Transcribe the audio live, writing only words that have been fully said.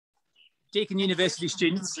Deakin University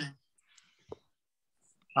students.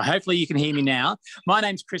 Hopefully you can hear me now. My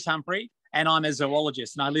name's Chris Humfrey and I'm a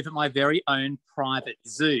zoologist and I live at my very own private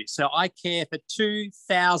zoo. So I care for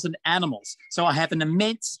 2,000 animals. So I have an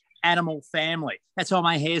immense animal family. That's why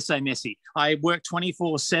my hair's so messy. I work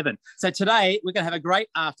 24/7. So today we're going to have a great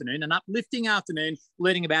afternoon, an uplifting afternoon,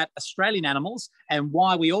 learning about Australian animals and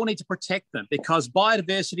why we all need to protect them, because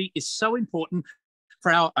biodiversity is so important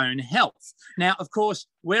for our own health. Now, of course,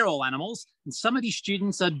 we're all animals, and some of you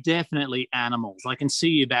students are definitely animals. I can see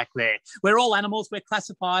you back there. We're all animals. We're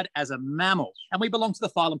classified as a mammal, and we belong to the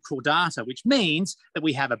phylum Chordata, which means that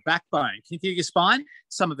we have a backbone. Can you feel your spine?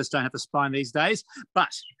 Some of us don't have a spine these days, but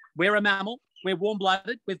we're a mammal. We're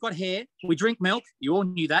warm-blooded. We've got hair. We drink milk. You all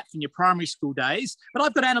knew that from your primary school days. But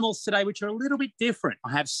I've got animals today which are a little bit different.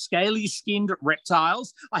 I have scaly-skinned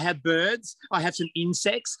reptiles. I have birds. I have some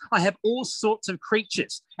insects. I have all sorts of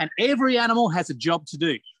creatures. And every animal has a job to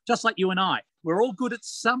do, just like you and I. We're all good at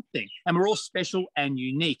something, and we're all special and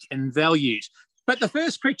unique and valued. But the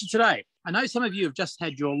first creature today, I know some of you have just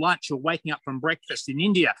had your lunch or waking up from breakfast in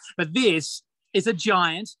India, but this is a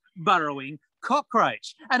giant burrowing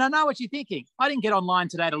cockroach. And I know what you're thinking. I didn't get online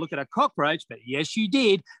today to look at a cockroach, but yes, you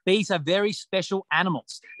did. These are very special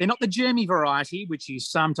animals. They're not the germy variety, which you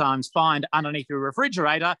sometimes find underneath your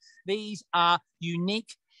refrigerator. These are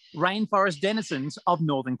unique rainforest denizens of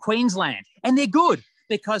northern Queensland. And they're good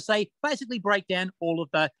because they basically break down all of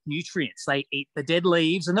the nutrients. They eat the dead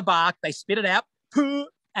leaves and the bark, they spit it out,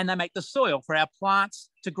 and they make the soil for our plants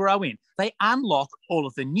to grow in. They unlock all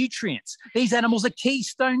of the nutrients. These animals are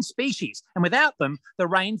keystone species, and without them, the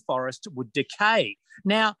rainforest would decay.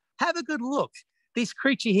 Now, have a good look. This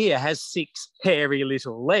creature here has 6 hairy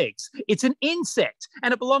little legs. It's an insect,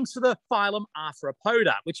 and it belongs to the phylum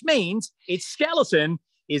Arthropoda, which means its skeleton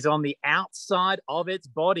is on the outside of its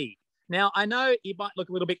body. Now, I know it might look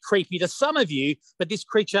a little bit creepy to some of you, but this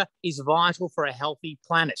creature is vital for a healthy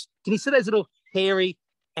planet. Can you see those little hairy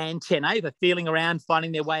antennae, the feeling around,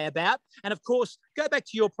 finding their way about? And of course, go back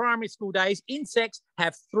to your primary school days. Insects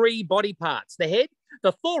have 3 body parts: the head,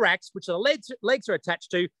 the thorax, which the legs are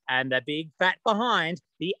attached to, and the big fat behind,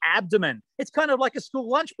 the abdomen. It's kind of like a school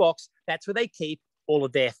lunchbox. That's where they keep all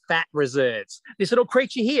of their fat reserves. This little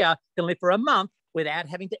creature here can live for a month without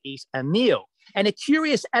having to eat a meal. And a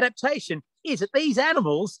curious adaptation is that these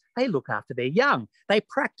animals, they look after their young. They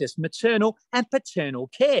practice maternal and paternal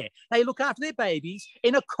care. They look after their babies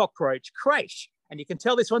in a cockroach crèche. And you can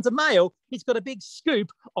tell this one's a male. He's got a big scoop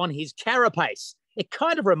on his carapace. It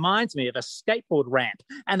kind of reminds me of a skateboard ramp.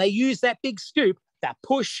 And they use that big scoop to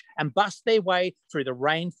push and bust their way through the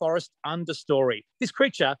rainforest understory. This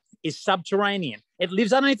creature is subterranean. It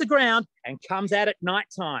lives underneath the ground and comes out at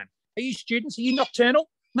nighttime. Are you students? Are you nocturnal?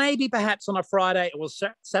 Maybe perhaps on a Friday or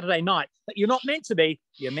Saturday night, but you're not meant to be.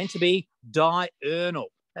 You're meant to be diurnal.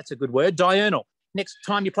 That's a good word, diurnal. Next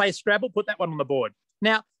time you play Scrabble, put that one on the board.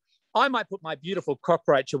 Now, I might put my beautiful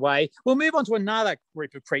cockroach away. We'll move on to another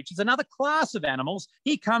group of creatures, another class of animals.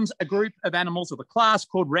 Here comes a group of animals with a class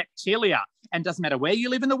called reptilia. And doesn't matter where you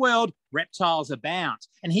live in the world, reptiles abound.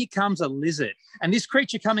 And here comes a lizard. And this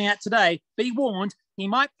creature coming out today, be warned, he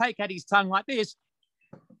might poke out his tongue like this.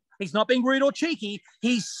 He's not being rude or cheeky.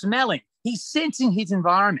 He's smelling. He's sensing his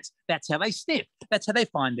environment. That's how they sniff. That's how they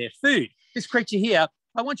find their food. This creature here,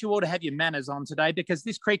 I want you all to have your manners on today, because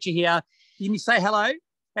this creature here, can you say hello?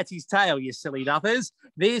 That's his tail, you silly duffers.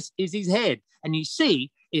 This is his head. And you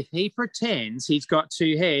see, if he pretends he's got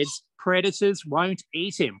 2 heads, predators won't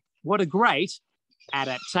eat him. What a great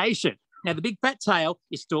adaptation. Now, the big fat tail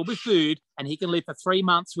is stored with food, and he can live for 3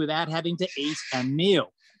 months without having to eat a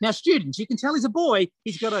meal. Now, students, you can tell he's a boy.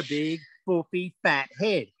 He's got a big, fluffy, fat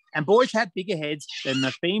head. And boys have bigger heads than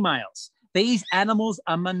the females. These animals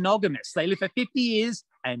are monogamous. They live for 50 years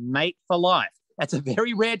and mate for life. That's a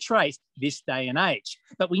very rare trait this day and age.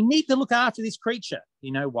 But we need to look after this creature.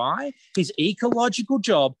 You know why? His ecological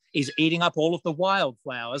job is eating up all of the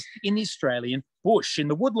wildflowers in the Australian bush, in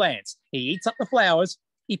the woodlands. He eats up the flowers.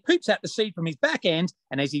 He poops out the seed from his back end,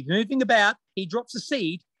 and as he's moving about, he drops a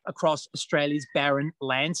seed across Australia's barren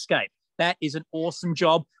landscape. That is an awesome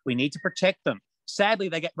job. We need to protect them. Sadly,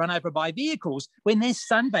 they get run over by vehicles when they're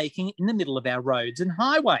sunbaking in the middle of our roads and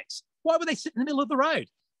highways. Why would they sit in the middle of the road?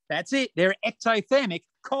 That's it. They're ectothermic,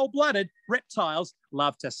 cold-blooded reptiles,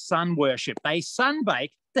 love to sun worship. They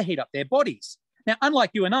sunbake to heat up their bodies. Now, unlike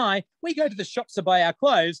you and I, we go to the shops to buy our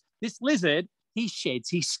clothes. This lizard, he sheds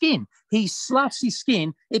his skin. He sloughs his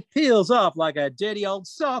skin. It peels off like a dirty old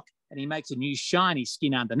sock, and he makes a new shiny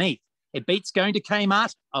skin underneath. It beats going to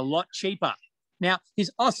Kmart a lot cheaper. Now, his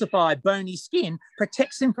ossified, bony skin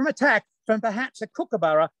protects him from attack from perhaps a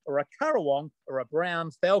kookaburra or a currawong or a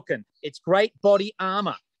brown falcon. It's great body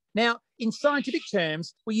armour. Now, in scientific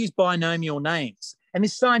terms, we use binomial names. And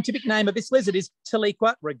this scientific name of this lizard is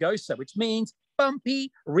Tiliqua rugosa, which means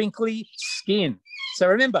bumpy, wrinkly skin. So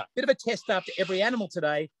remember, a bit of a test after every animal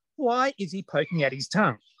today. Why is he poking out his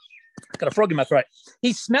tongue? I've got a frog in my throat.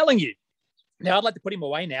 He's smelling you. Now, I'd like to put him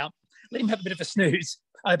away now. Let him have a bit of a snooze.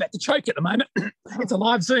 I'm about to choke at the moment. It's a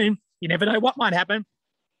live Zoom. You never know what might happen.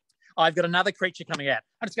 I've got another creature coming out.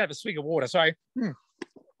 I'm just going to have a swig of water. Sorry. It's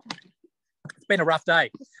been a rough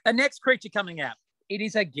day. The next creature coming out, it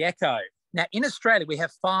is a gecko. Now, in Australia, we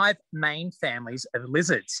have 5 main families of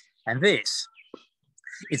lizards. And this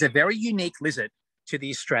is a very unique lizard to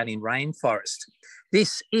the Australian rainforest.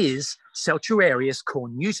 This is Celtuarius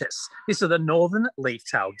cornutus. This is the northern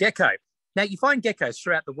leaf-tailed gecko. Now, you find geckos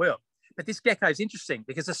throughout the world, but this gecko is interesting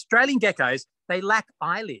because Australian geckos, they lack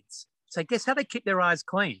eyelids. So guess how they keep their eyes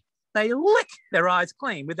clean? They lick their eyes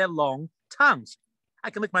clean with their long tongues.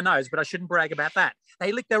 I can lick my nose, but I shouldn't brag about that.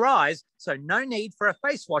 They lick their eyes, so no need for a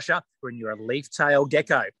face washer when you're a leaf-tailed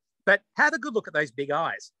gecko. But have a good look at those big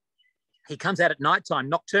eyes. He comes out at nighttime,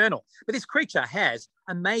 nocturnal, but this creature has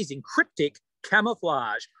amazing cryptic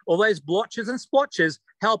camouflage. All those blotches and splotches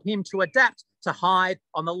help him to adapt to hide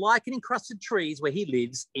on the lichen-encrusted trees where he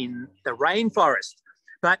lives in the rainforest.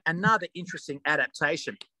 But another interesting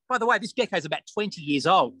adaptation. By the way, this gecko is about 20 years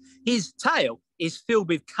old. His tail is filled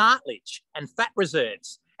with cartilage and fat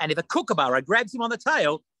reserves. And if a kookaburra grabs him on the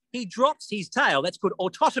tail, he drops his tail. That's called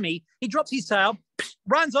autotomy. He drops his tail,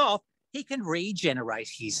 runs off. He can regenerate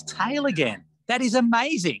his tail again. That is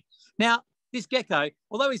amazing. Now, this gecko,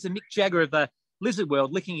 although he's the Mick Jagger of the lizard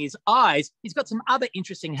world, licking his eyes, he's got some other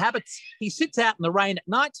interesting habits. He sits out in the rain at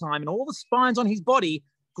nighttime and all the spines on his body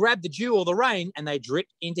grab the dew or the rain and they drip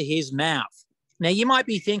into his mouth. Now, you might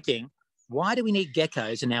be thinking, why do we need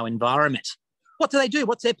geckos in our environment? What do they do?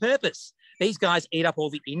 What's their purpose? These guys eat up all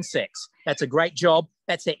the insects. That's a great job.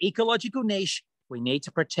 That's their ecological niche. We need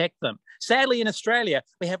to protect them. Sadly, in Australia,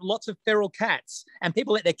 we have lots of feral cats and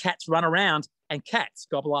people let their cats run around and cats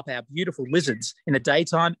gobble up our beautiful lizards in the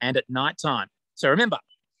daytime and at nighttime. So remember,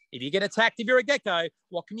 if you get attacked, if you're a gecko,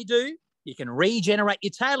 what can you do? You can regenerate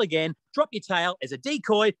your tail again, drop your tail as a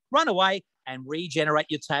decoy, run away and regenerate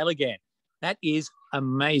your tail again. That is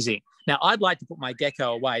amazing. Now, I'd like to put my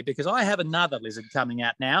gecko away because I have another lizard coming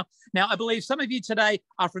out now. Now, I believe some of you today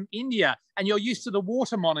are from India and you're used to the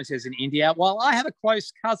water monitors in India. While I have a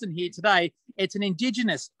close cousin here today, it's an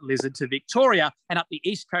indigenous lizard to Victoria and up the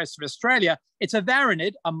east coast of Australia. It's a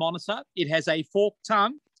varanid, a monitor. It has a forked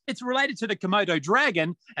tongue. It's related to the Komodo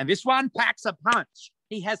dragon, and this one packs a punch.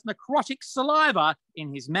 He has necrotic saliva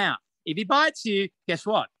in his mouth. If he bites you, guess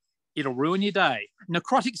what? It'll ruin your day.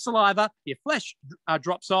 Necrotic saliva, your flesh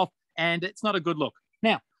drops off, and it's not a good look.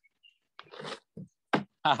 Now,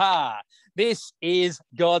 this is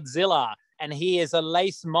Godzilla, and he is a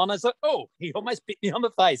lace monitor. Oh, he almost bit me on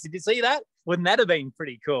the face. Did you see that? Wouldn't that have been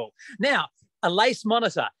pretty cool? Now, a lace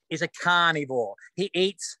monitor is a carnivore. He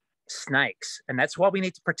eats snakes, and that's why we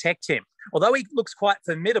need to protect him. Although he looks quite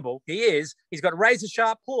formidable, he's got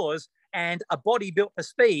razor-sharp claws and a body built for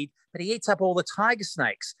speed, but he eats up all the tiger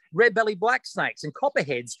snakes, red-bellied black snakes, and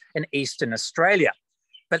copperheads in eastern Australia.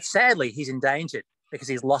 But sadly, he's endangered because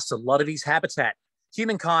he's lost a lot of his habitat.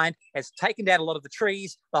 Humankind has taken down a lot of the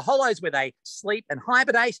trees, the hollows where they sleep and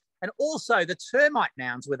hibernate, and also the termite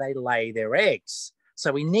mounds where they lay their eggs.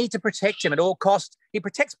 So we need to protect him at all costs. He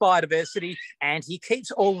protects biodiversity and he keeps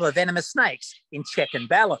all the venomous snakes in check and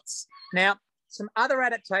balance. Now, some other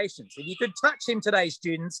adaptations. If you could touch him today,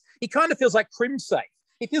 students, he kind of feels like CrimSafe.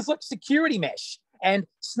 He feels like security mesh, and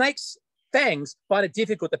snakes' fangs find it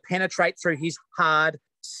difficult to penetrate through his hard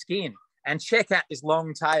skin. And check out his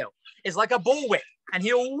long tail. It's like a bullwhip, and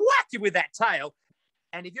he'll whack you with that tail.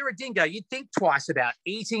 And if you're a dingo, you'd think twice about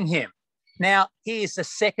eating him. Now, he is the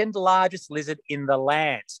second largest lizard in the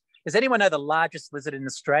land. Does anyone know the largest lizard in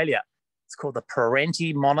Australia? It's called the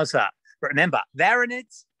Parenti monitor. But remember,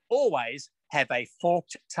 varanids always have a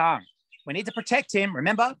forked tongue. We need to protect him.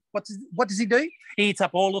 Remember, what does he do? He eats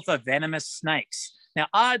up all of the venomous snakes. Now,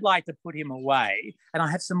 I'd like to put him away, and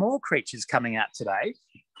I have some more creatures coming out today.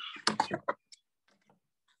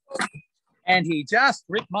 And he just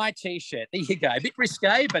ripped my T-shirt. There you go. A bit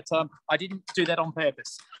risque, but I didn't do that on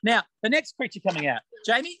purpose. Now, the next creature coming out.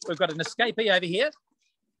 Jamie, we've got an escapee over here.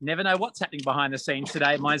 Never know what's happening behind the scenes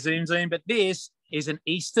today, my Zoom, but this is an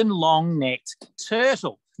eastern long-necked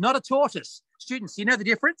turtle, not a tortoise. Students, do you know the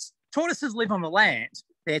difference? Tortoises live on the land.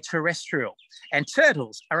 They're terrestrial. And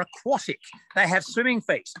turtles are aquatic. They have swimming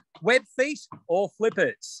feet, web feet, or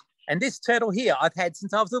flippers. And this turtle here I've had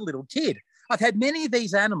since I was a little kid. I've had many of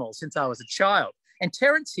these animals since I was a child. And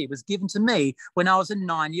Terence here was given to me when I was a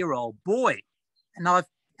 9-year-old boy. And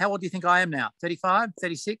how old do you think I am now? 35,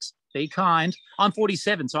 36? Be kind. I'm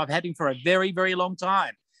 47, so I've had him for a very, very long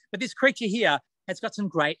time. But this creature here has got some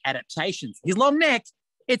great adaptations. His long neck,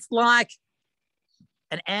 it's like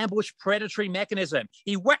an ambush predatory mechanism.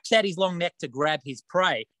 He whacks out his long neck to grab his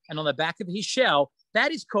prey. And on the back of his shell,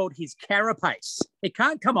 that is called his carapace. It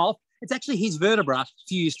can't come off. It's actually his vertebra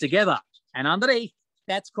fused together. And underneath,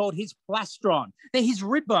 that's called his plastron. They're his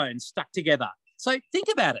rib bones stuck together. So think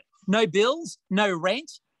about it. No bills, no rent.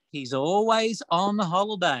 He's always on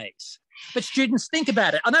holidays. But students, think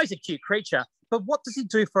about it. I know he's a cute creature, but what does he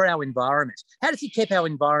do for our environment? How does he keep our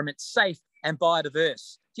environment safe and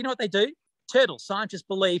biodiverse? Do you know what they do? Turtles. Scientists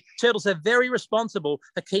believe turtles are very responsible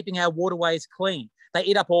for keeping our waterways clean. They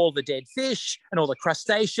eat up all the dead fish and all the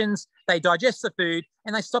crustaceans. They digest the food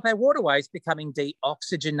and they stop our waterways becoming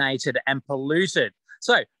deoxygenated and polluted.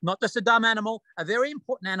 So not just a dumb animal, a very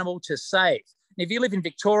important animal to save. And if you live in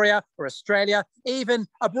Victoria or Australia, even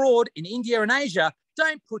abroad in India and Asia,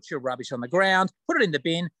 don't put your rubbish on the ground, put it in the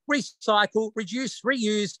bin, recycle, reduce,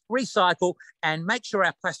 reuse, recycle, and make sure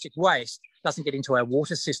our plastic waste doesn't get into our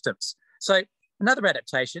water systems. So another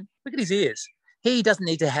adaptation, look at his ears. He doesn't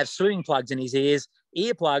need to have swimming plugs in his ears,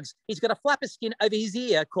 earplugs. He's got a flap of skin over his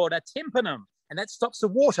ear called a tympanum, and that stops the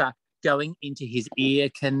water going into his ear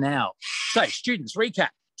canal. So students, recap.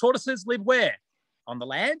 Tortoises live where? On the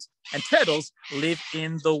land, and turtles live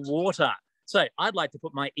in the water. So I'd like to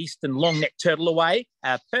put my eastern long-necked turtle away,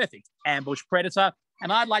 a perfect ambush predator,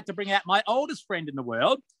 and I'd like to bring out my oldest friend in the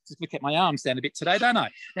world. Just look at my arms down a bit today, don't I?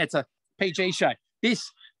 That's a PG show. This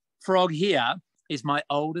frog here is my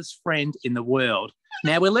oldest friend in the world.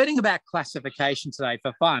 Now, we're learning about classification today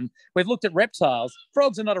for fun. We've looked at reptiles.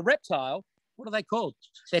 Frogs are not a reptile. What are they called?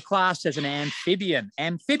 They're classed as an amphibian,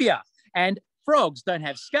 amphibia. And frogs don't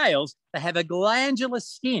have scales. They have a glandular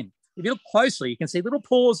skin. If you look closely, you can see little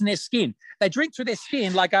pores in their skin. They drink through their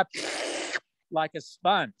skin like a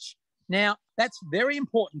sponge. Now, that's very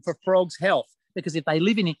important for frogs' health because if they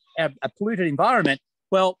live in a polluted environment,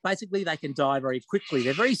 well, basically they can die very quickly.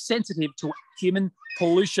 They're very sensitive to human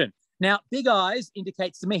pollution. Now, big eyes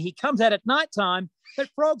indicates to me he comes out at nighttime, but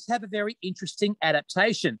frogs have a very interesting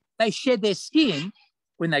adaptation. They shed their skin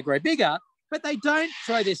when they grow bigger, but they don't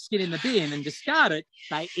throw their skin in the bin and discard it.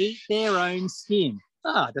 They eat their own skin.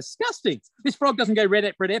 Ah, disgusting. This frog doesn't go red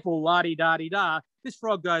apple, la-di-da-di-da. This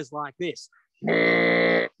frog goes like this.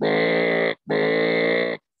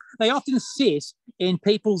 They often sit in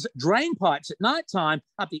people's drain pipes at night time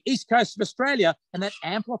up the east coast of Australia, and that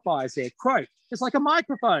amplifies their croak. It's like a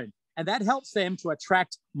microphone, and that helps them to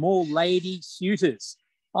attract more lady suitors.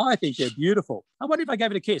 I think they're beautiful. I wonder if I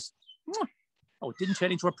gave it a kiss. Oh, it didn't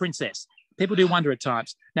turn into a princess. People do wonder at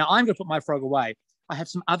times. Now, I'm going to put my frog away. I have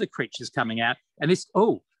some other creatures coming out, and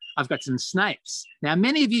I've got some snakes. Now,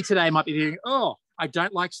 many of you today might be thinking, oh, I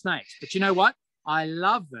don't like snakes. But you know what? I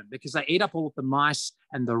love them because they eat up all of the mice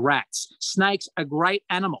and the rats. Snakes are great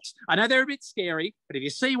animals. I know they're a bit scary, but if you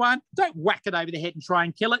see one, don't whack it over the head and try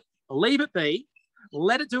and kill it. Leave it be.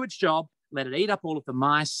 Let it do its job. Let it eat up all of the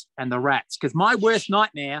mice and the rats, because my worst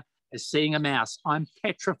nightmare is seeing a mouse. I'm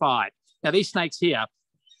petrified. Now, these snakes here,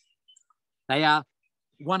 they are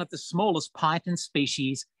one of the smallest python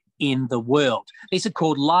species in the world. These are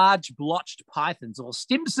called large blotched pythons or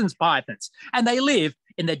Stimson's pythons, and they live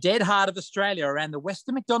in the dead heart of Australia around the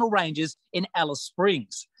Western McDonnell Ranges in Alice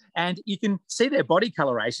Springs. And you can see their body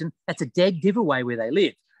coloration. That's a dead giveaway where they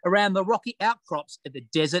live. Around the rocky outcrops of the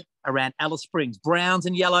desert around Alice Springs, browns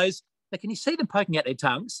and yellows. But can you see them poking out their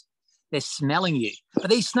tongues? They're smelling you.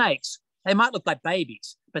 But these snakes, they might look like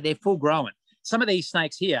babies, but they're full grown. Some of these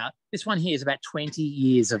snakes here, this one here is about 20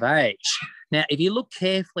 years of age. Now, if you look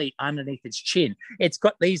carefully underneath its chin, it's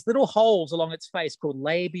got these little holes along its face called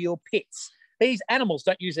labial pits. These animals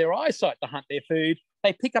don't use their eyesight to hunt their food.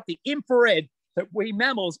 They pick up the infrared that we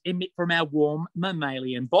mammals emit from our warm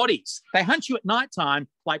mammalian bodies. They hunt you at nighttime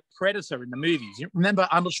like Predator in the movies. You remember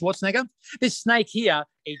Arnold Schwarzenegger? This snake here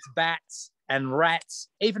eats bats and rats,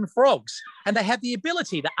 even frogs. And they have the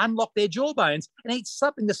ability to unlock their jawbones and eat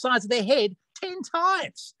something the size of their head 10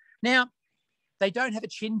 times. Now, they don't have a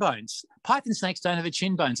chin bone. Python snakes don't have a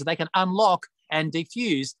chin bone, so they can unlock and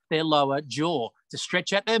diffuse their lower jaw to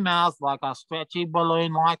stretch out their mouth like a stretchy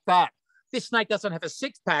balloon like that. This snake doesn't have a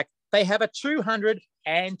six-pack. They have a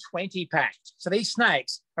 220-pack. So these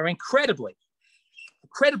snakes are incredibly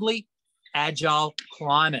agile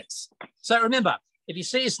climbers. So remember, if you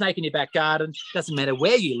see a snake in your back garden, doesn't matter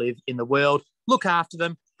where you live in the world, look after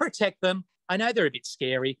them, protect them. I know they're a bit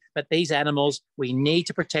scary, but these animals, we need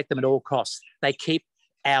to protect them at all costs. They keep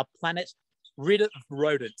our planet rid of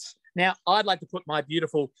rodents. Now, I'd like to put my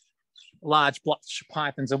beautiful large blotch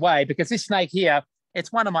pythons away because this snake here,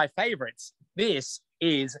 it's one of my favorites. This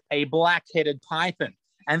is a black-headed python.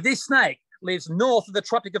 And this snake lives north of the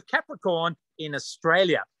Tropic of Capricorn in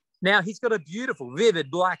Australia. Now, he's got a beautiful,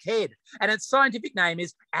 vivid black head, and its scientific name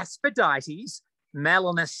is Aspidites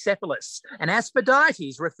melanocephalus. And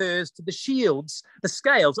Aspidites refers to the shields, the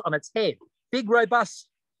scales on its head, big, robust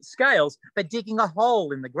scales for digging a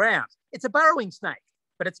hole in the ground. It's a burrowing snake,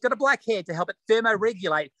 but it's got a black head to help it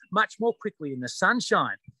thermoregulate much more quickly in the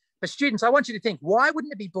sunshine. For students, I want you to think, why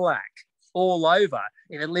wouldn't it be black all over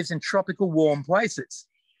if it lives in tropical warm places?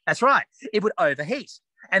 That's right, it would overheat.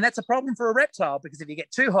 And that's a problem for a reptile because if you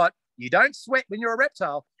get too hot, you don't sweat when you're a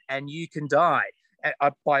reptile and you can die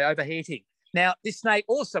by overheating. Now, this snake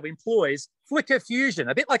also employs flicker fusion,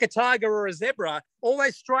 a bit like a tiger or a zebra. All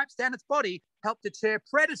those stripes down its body help deter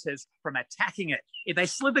predators from attacking it. If they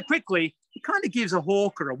slither quickly, it kind of gives a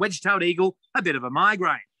hawk or a wedge-tailed eagle a bit of a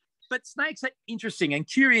migraine. But snakes are interesting and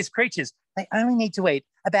curious creatures. They only need to eat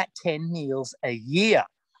about 10 meals a year.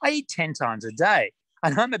 I eat 10 times a day.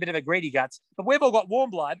 And I'm a bit of a greedy guts, but we've all got warm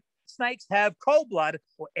blood. Snakes have cold blood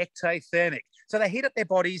or ectothermic. So they heat up their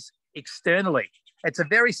bodies externally. It's a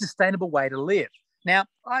very sustainable way to live. Now,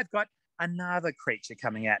 I've got another creature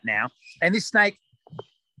coming out now. And this snake,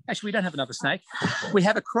 actually, we don't have another snake. We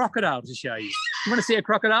have a crocodile to show you. You want to see a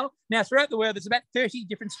crocodile? Now, throughout the world, there's about 30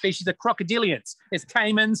 different species of crocodilians. There's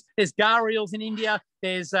caimans, there's gharials in India,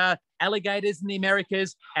 there's alligators in the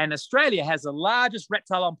Americas, and Australia has the largest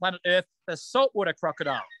reptile on planet Earth, the saltwater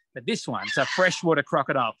crocodile. But this one's a freshwater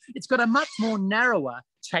crocodile. It's got a much more narrower,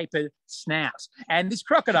 tapered snout. And this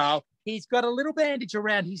crocodile, he's got a little bandage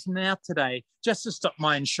around his mouth today just to stop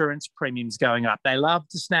my insurance premiums going up. They love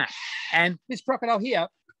to snap. And this crocodile here,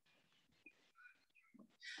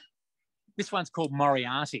 this one's called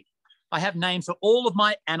Moriarty. I have names for all of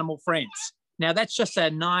my animal friends. Now, that's just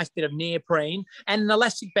a nice bit of neoprene and an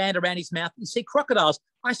elastic band around his mouth. You see, crocodiles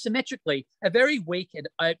isometrically are very weak at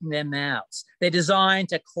opening their mouths. They're designed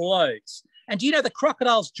to close. And do you know the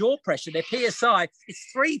crocodile's jaw pressure, their PSI, is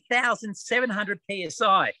 3,700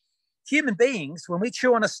 PSI. Human beings, when we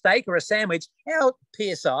chew on a steak or a sandwich, our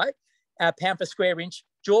PSI, our pound per square inch,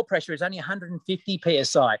 jaw pressure is only 150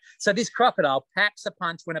 PSI. So this crocodile packs a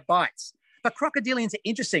punch when it bites. But crocodilians are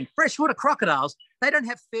interesting. Freshwater crocodiles, they don't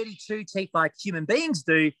have 32 teeth like human beings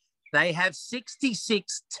do. They have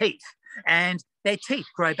 66 teeth, and their teeth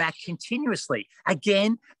grow back continuously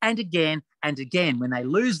again and again and again when they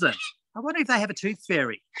lose them. I wonder if they have a tooth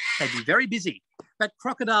fairy. They'd be very busy. But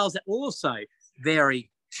crocodiles are also very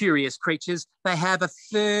curious creatures. They have a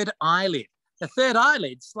third eyelid. The third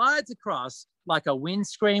eyelid slides across like a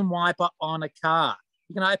windscreen wiper on a car.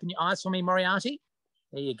 You can open your eyes for me, Moriarty?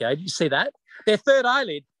 There you go. Did you see that? Their third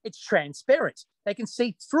eyelid, it's transparent. They can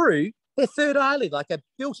see through their third eyelid like a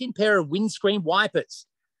built-in pair of windscreen wipers.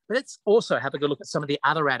 But let's also have a good look at some of the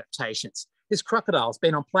other adaptations. This crocodile's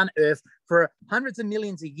been on planet Earth for hundreds of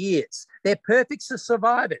millions of years. They're perfect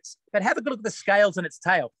survivors. But have a good look at the scales on its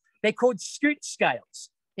tail. They're called scoot scales.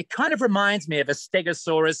 It kind of reminds me of a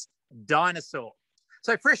Stegosaurus dinosaur.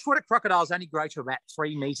 So freshwater crocodiles only grow to about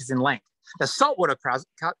 3 meters in length. The saltwater, it's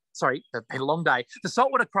been a long day. The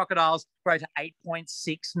saltwater crocodiles grow to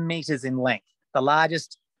 8.6 meters in length, the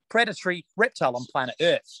largest predatory reptile on planet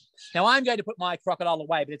Earth. Now, I'm going to put my crocodile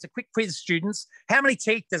away, but it's a quick quiz, students. How many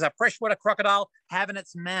teeth does a freshwater crocodile have in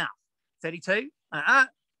its mouth? 32?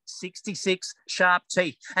 66 sharp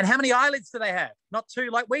teeth. And how many eyelids do they have? Not 2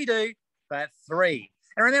 like we do, but 3.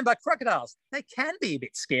 And remember, crocodiles, they can be a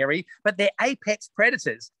bit scary, but they're apex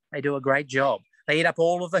predators. They do a great job. They eat up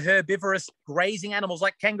all of the herbivorous grazing animals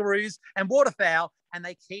like kangaroos and waterfowl, and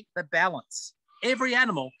they keep the balance. Every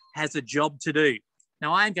animal has a job to do.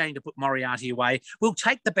 Now, I'm going to put Moriarty away. We'll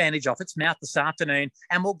take the bandage off its mouth this afternoon,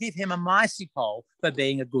 and we'll give him a micey pole for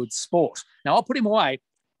being a good sport. Now, I'll put him away.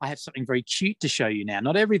 I have something very cute to show you now.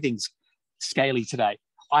 Not everything's scaly today.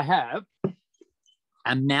 I have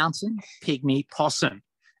a mountain pygmy possum.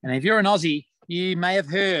 And if you're an Aussie, you may have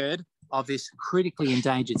heard of this critically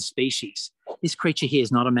endangered species. This creature here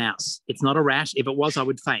is not a mouse. It's not a rat. If it was, I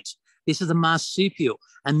would faint. This is a marsupial,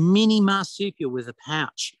 a mini marsupial with a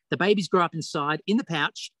pouch. The babies grow up inside in the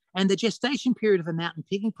pouch, and the gestation period of a mountain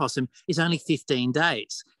pygmy possum is only 15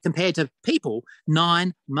 days, compared to people,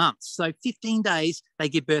 9 months. So 15 days, they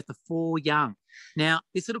give birth to 4 young. Now,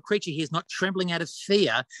 this little creature here is not trembling out of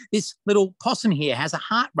fear. This little possum here has a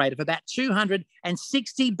heart rate of about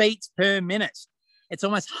 260 beats per minute. It's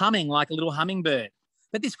almost humming like a little hummingbird.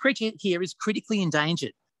 But this creature here is critically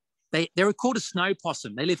endangered. They're called a snow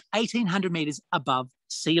possum. They live 1,800 metres above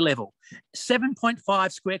sea level.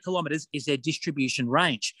 7.5 square kilometres is their distribution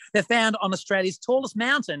range. They're found on Australia's tallest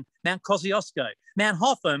mountain, Mount Kosciuszko, Mount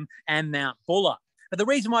Hotham and Mount Buller. But the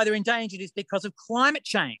reason why they're endangered is because of climate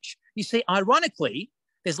change. You see, ironically,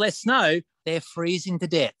 there's less snow, they're freezing to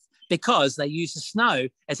death because they use the snow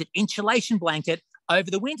as an insulation blanket over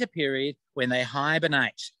the winter period when they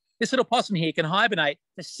hibernate. This little possum here can hibernate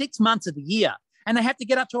for 6 months of the year, and they have to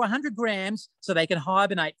get up to 100 grams so they can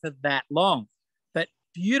hibernate for that long. But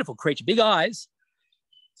beautiful creature, big eyes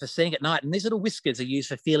for seeing at night. And these little whiskers are used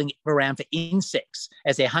for feeling around for insects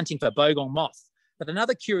as they're hunting for bogong moth. But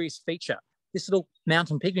another curious feature, this little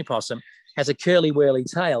mountain pygmy possum has a curly whirly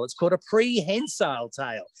tail. It's called a prehensile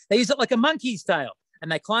tail. They use it like a monkey's tail,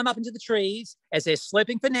 and they climb up into the trees as they're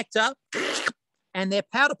slurping for nectar, and their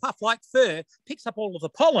powder puff-like fur picks up all of the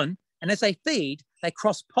pollen, and as they feed, they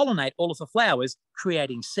cross-pollinate all of the flowers,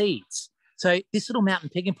 creating seeds. So this little mountain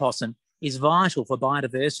pygmy possum is vital for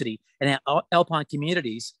biodiversity in our alpine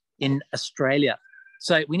communities in Australia.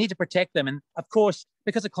 So we need to protect them. And of course,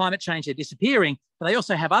 because of climate change, they're disappearing, but they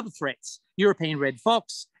also have other threats. European red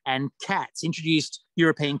fox and cats, introduced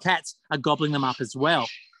European cats, are gobbling them up as well.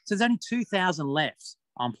 So there's only 2,000 left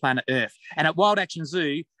on planet Earth. And at Wild Action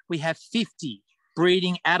Zoo, we have 50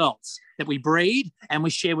 breeding adults that we breed and we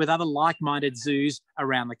share with other like-minded zoos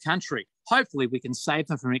around the country. Hopefully we can save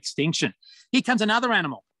them from extinction. Here comes another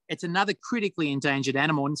animal. It's another critically endangered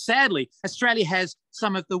animal. And sadly, Australia has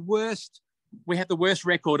some of the worst, we have the worst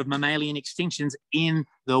record of mammalian extinctions in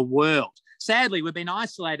the world. Sadly, we've been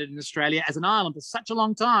isolated in Australia as an island for such a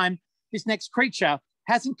long time. This next creature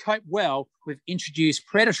hasn't coped well with introduced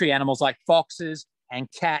predatory animals like foxes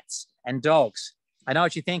and cats and dogs. I know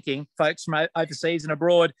what you're thinking, folks from overseas and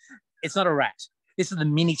abroad. It's not a rat. This is the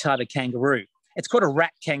mini-tided kangaroo. It's called a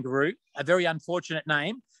rat kangaroo, a very unfortunate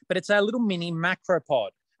name, but it's a little mini macropod,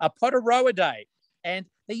 a Podoroidae. And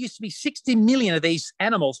there used to be 60 million of these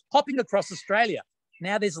animals hopping across Australia.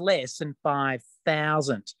 Now there's less than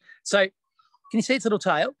 5,000. So can you see its little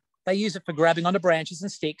tail? They use it for grabbing onto branches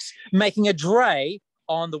and sticks, making a dray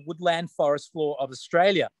on the woodland forest floor of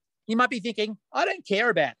Australia. You might be thinking, I don't care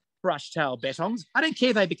about brush-tailed bettongs. I don't care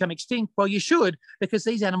if they become extinct. Well, you should, because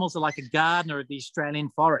these animals are like a gardener of the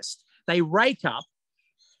Australian forest. They rake up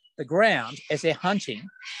the ground as they're hunting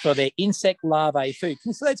for their insect larvae food. Can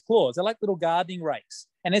you see those claws? They're like little gardening rakes.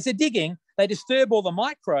 And as they're digging, they disturb all the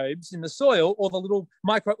microbes in the soil, or the little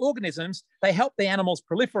microorganisms. They help the animals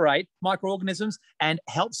proliferate microorganisms and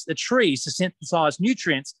helps the trees to synthesize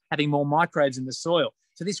nutrients, having more microbes in the soil.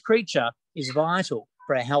 So this creature is vital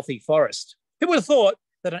for a healthy forest. Who would have thought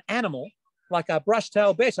that an animal like a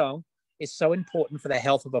brush-tailed bettong is so important for the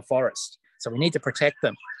health of a forest? So we need to protect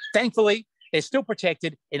them. Thankfully, they're still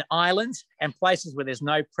protected in islands and places where there's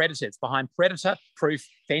no predators, behind predator-proof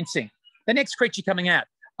fencing. The next creature coming out,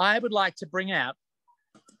 I would like to bring out,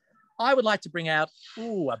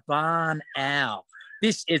 a barn owl.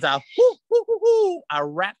 This is a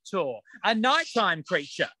raptor, a nighttime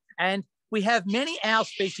creature. And we have many owl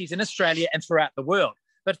species in Australia and throughout the world.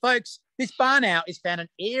 But folks, this barn owl is found in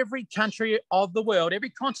every country of the world,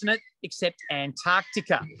 every continent except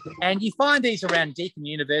Antarctica. And you find these around Deakin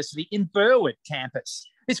University in Burwood campus.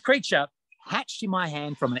 This creature hatched in my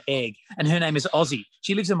hand from an egg, and her name is Ozzy.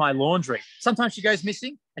 She lives in my laundry. Sometimes she goes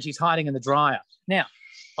missing and she's hiding in the dryer. Now,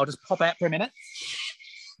 I'll just pop out for a minute.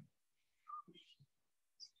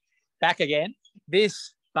 Back again.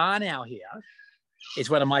 This barn owl here is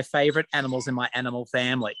one of my favourite animals in my animal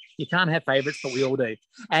family. You can't have favourites, but we all do.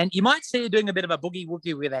 And you might see her doing a bit of a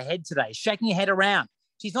boogie-woogie with her head today, shaking her head around.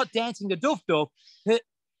 She's not dancing the doof-doof. Her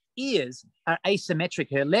ears are asymmetric.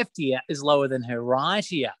 Her left ear is lower than her right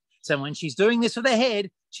ear. So when she's doing this with her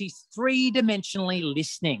head, she's three-dimensionally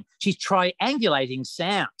listening. She's triangulating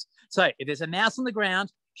sound. So if there's a mouse on the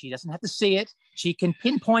ground, she doesn't have to see it. She can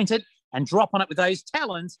pinpoint it and drop on it with those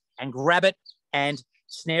talons and grab it and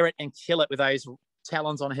snare it and kill it with those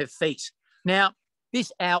talons on her feet. Now,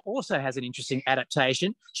 this owl also has an interesting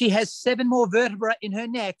adaptation. She has 7 more vertebrae in her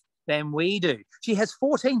neck than we do. She has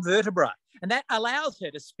 14 vertebrae, and that allows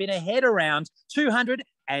her to spin her head around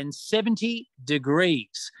 270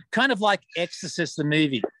 degrees, kind of like Exorcist the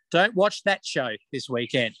movie. Don't watch that show this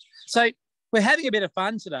weekend. So we're having a bit of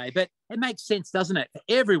fun today, but it makes sense, doesn't it, for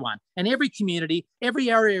everyone and every community,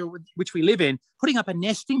 every area which we live in, putting up a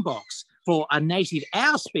nesting box for a native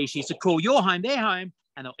owl species to call your home their home,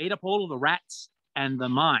 and they'll eat up all of the rats and the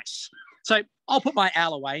mice. So I'll put my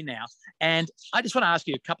owl away now, and I just want to ask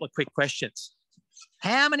you a couple of quick questions.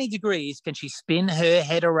 How many degrees can she spin her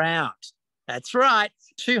head around? That's right,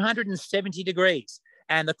 270 degrees.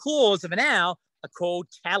 And the claws of an owl are called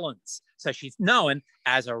talons. So she's known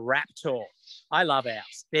as a raptor. I love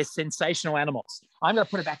owls. They're sensational animals. I'm going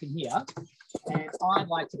to put it back in here. And I'd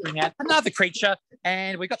like to bring out another creature.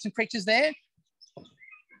 And we've got some creatures there.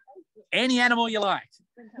 Any animal you like.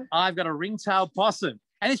 I've got a ring-tailed possum.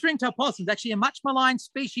 And this ring-tailed possum is actually a much maligned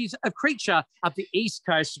species of creature up the east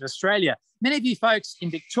coast of Australia. Many of you folks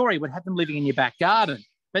in Victoria would have them living in your back garden.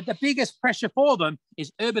 But the biggest pressure for them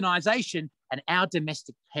is urbanisation and our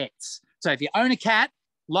domestic pets. So if you own a cat,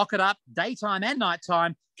 lock it up daytime and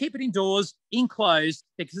nighttime, keep it indoors, enclosed,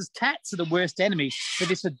 because cats are the worst enemies for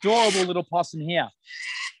this adorable little possum here.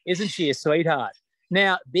 Isn't she a sweetheart?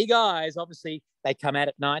 Now, big eyes, obviously, they come out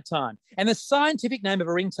at nighttime. And the scientific name of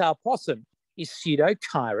a ring-tailed possum is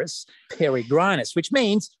Pseudochirus peregrinus, which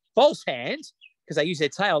means false hand, because they use their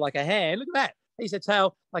tail like a hand. Look at that. They use their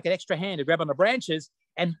tail like an extra hand to grab on the branches.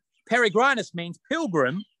 And peregrinus means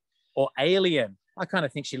pilgrim or alien. I kind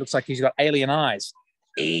of think she looks like she's got alien eyes.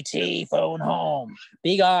 E.T. phone home,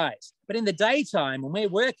 big eyes. But in the daytime, when we're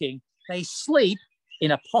working, they sleep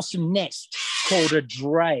in a possum nest called a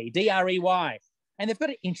drey, D-R-E-Y. And they've got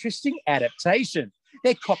an interesting adaptation.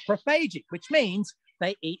 They're coprophagic, which means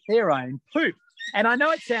they eat their own poop. And I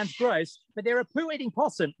know it sounds gross, but they're a poo-eating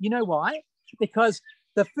possum. You know why? Because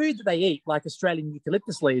the food that they eat, like Australian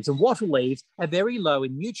eucalyptus leaves and wattle leaves, are very low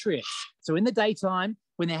in nutrients. So in the daytime,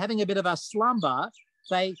 when they're having a bit of a slumber,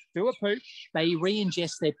 they do a poop, they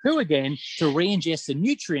re-ingest their poo again to re-ingest the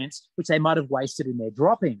nutrients which they might have wasted in their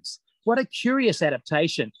droppings. What a curious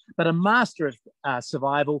adaptation, but a master of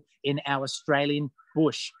survival in our Australian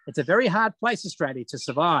bush. It's a very hard place, Australia, to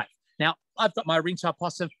survive. Now, I've got my ring-tailed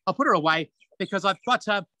possum. I'll put her away because I've got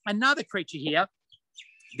another creature here.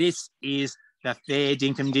 This is the fair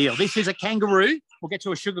dinkum deal. This is a kangaroo. We'll get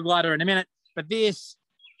to a sugar glider in a minute, but this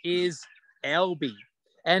is Albie.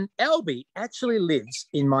 And Albie actually lives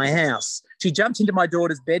in my house. She jumps into my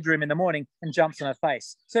daughter's bedroom in the morning and jumps on her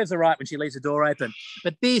face. Serves her right when she leaves the door open.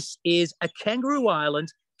 But this is a Kangaroo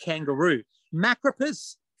Island kangaroo.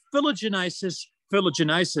 Macropus phylogenosus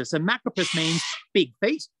phylogenosus. And macropus means big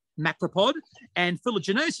feet, macropod, and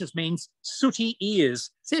phylogenosus means sooty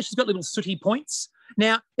ears. See how she's got little sooty points?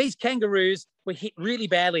 Now, these kangaroos were hit really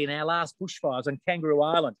badly in our last bushfires on Kangaroo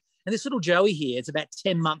Island. And this little Joey here is about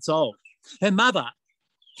 10 months old. Her mother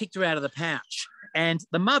kicked her out of the pouch, and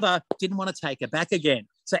the mother didn't want to take her back again.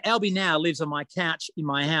 So Albie now lives on my couch in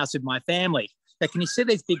my house with my family. But can you see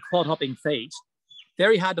these big clod-hopping feet?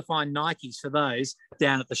 Very hard to find Nikes for those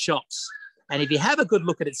down at the shops. And if you have a good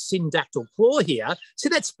look at its syndactyl claw here, see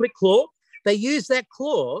that split claw? They use that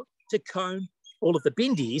claw to comb all of the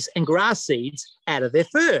bindies and grass seeds out of their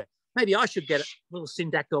fur. Maybe I should get a little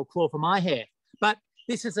syndactyl claw for my hair. But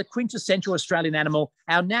this is a quintessential Australian animal,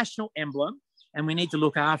 our national emblem, and we need to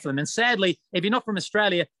look after them. And sadly, if you're not from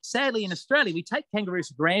Australia, sadly in Australia, we take kangaroos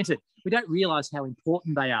for granted. We don't realise how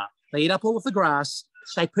important they are. They eat up all of the grass,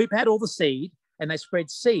 they poop out all the seed, and they spread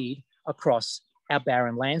seed across our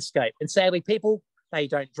barren landscape. And sadly, people, they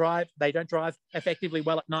don't drive effectively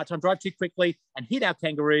well at night time, drive too quickly and hit our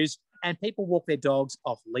kangaroos, and people walk their dogs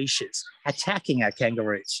off leashes, attacking our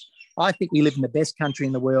kangaroos. I think we live in the best country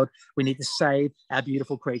in the world. We need to save our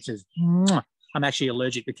beautiful creatures. Mwah. I'm actually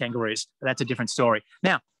allergic to kangaroos, but that's a different story.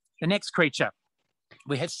 Now, the next creature.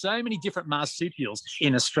 We have so many different marsupials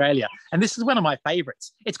in Australia, and this is one of my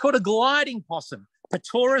favourites. It's called a gliding possum,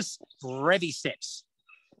 Petaurus breviceps.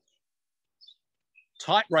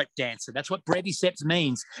 Tightrope dancer, that's what breviceps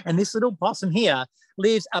means. And this little possum here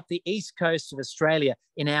lives up the east coast of Australia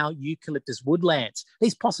in our eucalyptus woodlands.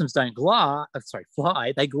 These possums don't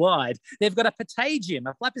fly, they glide. They've got a patagium,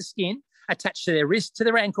 a flap of skin attached to their wrist to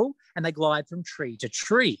their ankle, and they glide from tree to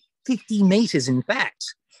tree, 50 metres in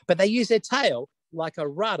fact. But they use their tail like a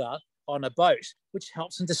rudder on a boat, which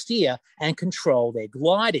helps them to steer and control their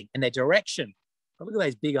gliding and their direction. But look at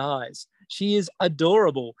those big eyes. She is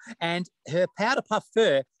adorable, and her powder puff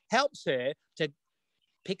fur helps her to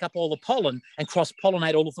pick up all the pollen and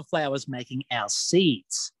cross-pollinate all of the flowers, making our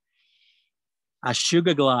seeds. A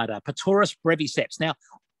sugar glider, Petaurus breviceps. Now,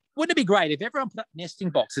 wouldn't it be great if everyone put up nesting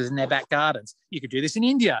boxes in their back gardens? You could do this in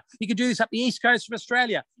India. You could do this up the east coast of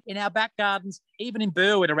Australia, in our back gardens, even in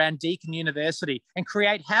Burwood around Deakin University, and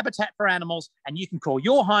create habitat for animals, and you can call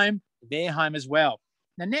your home their home as well.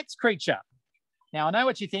 The next creature. Now, I know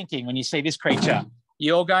what you're thinking when you see this creature.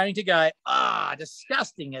 You're going to go,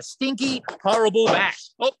 disgusting, a stinky, horrible bat.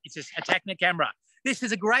 Oh, it's just attacking the camera. This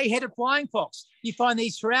is a grey-headed flying fox. You find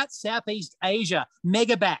these throughout Southeast Asia,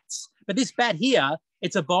 mega bats. But this bat here,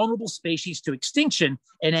 it's a vulnerable species to extinction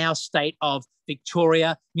in our state of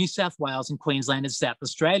Victoria, New South Wales, and Queensland and South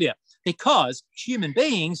Australia. because human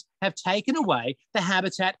beings have taken away the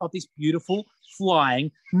habitat of this beautiful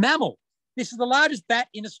flying mammal. This is the largest bat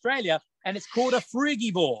in Australia, and it's called a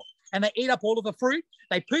frugivore. And they eat up all of the fruit,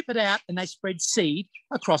 they poop it out, and they spread seed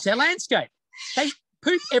across our landscape. They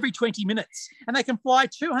poop every 20 minutes, and they can fly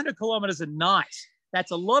 200 kilometres a night.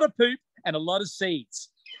 That's a lot of poop and a lot of seeds.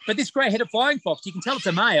 But this grey-headed flying fox, you can tell it's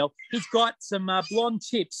a male, he's got some blonde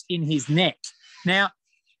tips in his neck. Now,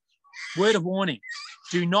 word of warning,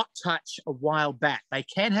 do not touch a wild bat. They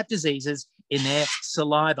can have diseases in their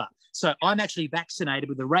saliva. So I'm actually vaccinated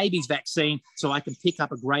with the rabies vaccine so I can pick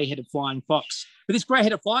up a grey-headed flying fox. But this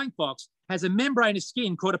grey-headed flying fox has a membranous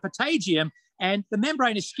skin called a patagium, and the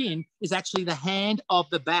membranous skin is actually the hand of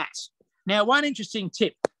the bat. Now, one interesting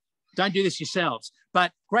tip, don't do this yourselves,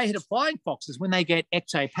 but grey-headed flying foxes, when they get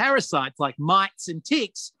ectoparasites like mites and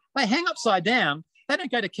ticks, they hang upside down. They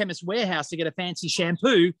don't go to Chemist Warehouse to get a fancy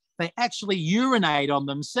shampoo. They actually urinate on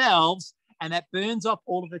themselves, and that burns off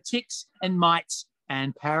all of the ticks and mites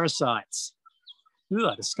and parasites.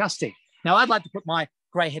 Ooh, disgusting. Now, I'd like to put my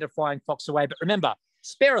grey-headed flying fox away, but remember,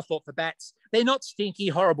 spare a thought for bats. They're not stinky,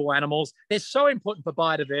 horrible animals. They're so important for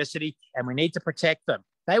biodiversity, and we need to protect them.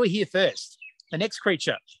 They were here first. The next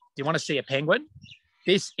creature, do you want to see a penguin?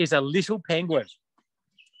 This is a little penguin.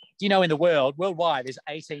 Do you know in the world, worldwide, there's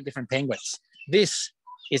 18 different penguins. This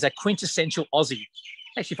is a quintessential Aussie.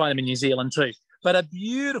 Actually find them in New Zealand too, but a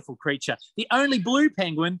beautiful creature. The only blue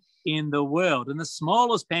penguin in the world, and the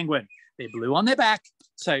smallest penguin. They're blue on their back,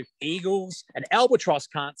 so eagles and albatross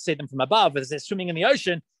can't see them from above as they're swimming in the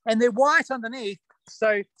ocean, and they're white underneath,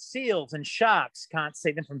 so seals and sharks can't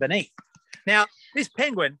see them from beneath. Now, this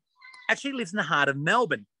penguin actually lives in the heart of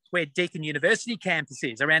Melbourne, where Deakin University campus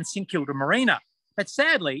is, around St Kilda Marina. But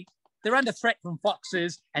sadly, they're under threat from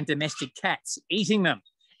foxes and domestic cats eating them,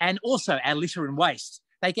 and also our litter and waste.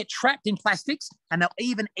 They get trapped in plastics, and they'll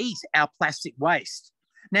even eat our plastic waste.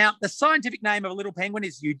 Now, the scientific name of a little penguin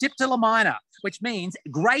is Eudiptera minor, which means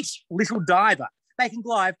great little diver. They can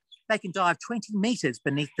dive 20 metres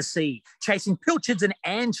beneath the sea, chasing pilchards and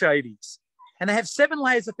anchovies. And they have 7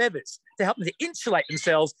 layers of feathers to help them to insulate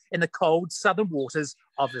themselves in the cold southern waters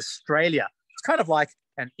of Australia. It's kind of like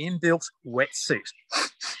an inbuilt wetsuit.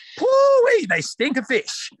 Woo-wee, they stink of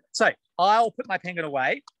fish. So I'll put my penguin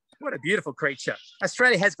away. What a beautiful creature.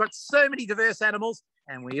 Australia has got so many diverse animals,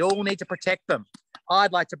 and we all need to protect them.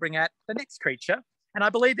 I'd like to bring out the next creature, and I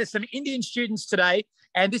believe there's some Indian students today,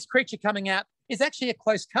 and this creature coming out is actually a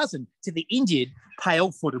close cousin to the Indian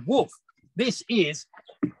pale-footed wolf. This is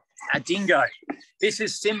a dingo. This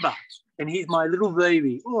is Simba, and here's my little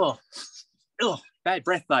baby. Oh, bad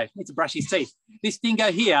breath though. Needs to brush his teeth. This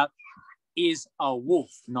dingo here is a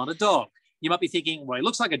wolf, not a dog. You might be thinking, well, he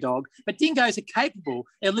looks like a dog, but dingoes are capable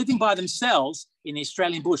of living by themselves in the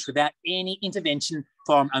Australian bush without any intervention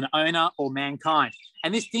from an owner or mankind.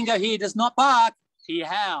 And this dingo here does not bark, he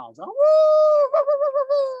howls.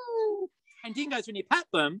 And dingoes, when you pat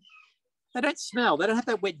them, they don't smell. They don't have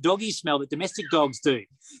that wet doggy smell that domestic dogs do.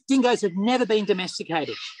 Dingoes have never been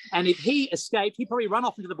domesticated. And if he escaped, he'd probably run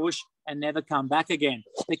off into the bush and never come back again,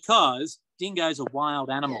 because dingoes are wild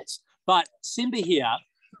animals. But Simba here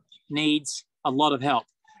needs a lot of help.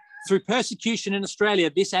 Through persecution in Australia,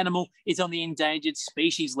 this animal is on the endangered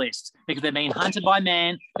species list because they're being hunted by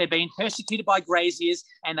man, they're being persecuted by graziers,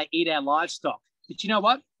 and they eat our livestock. But you know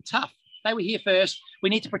what? Tough. They were here first. We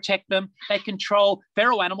need to protect them. They control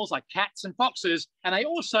feral animals like cats and foxes, and they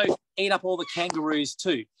also eat up all the kangaroos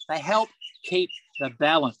too. They help keep the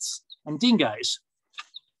balance. And dingoes,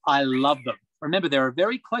 I love them. Remember, they're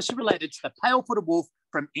very closely related to the pale-footed wolf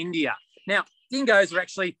from India. Now, dingoes are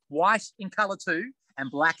actually white in colour too,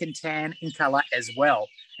 and black and tan in colour as well.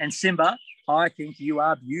 And Simba, I think you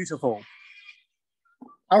are beautiful.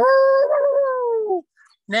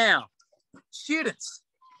 Now, students,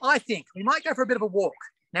 I think we might go for a bit of a walk.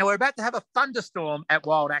 Now, we're about to have a thunderstorm at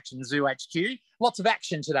Wild Action Zoo HQ. Lots of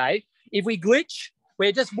action today. If we glitch,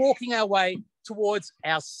 we're just walking our way towards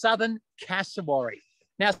our southern cassowary.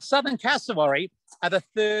 Now, southern cassowary are the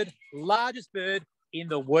 3rd largest bird in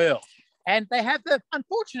the world. And they have the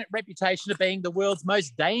unfortunate reputation of being the world's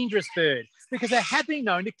most dangerous bird because they have been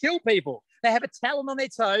known to kill people. They have a talon on their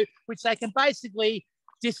toe, which they can basically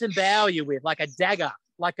disembowel you with, like a dagger,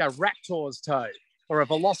 like a raptor's toe or a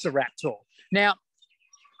velociraptor. Now,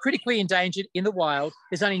 critically endangered in the wild,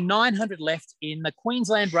 there's only 900 left in the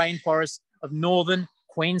Queensland rainforest of northern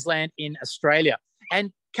Queensland in Australia.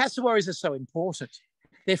 And cassowaries are so important.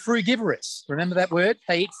 They're frugivorous. Remember that word?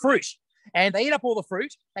 They eat fruit. And they eat up all the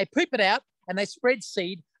fruit, they poop it out, and they spread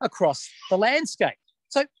seed across the landscape.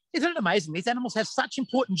 So isn't it amazing? These animals have such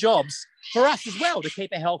important jobs for us as well to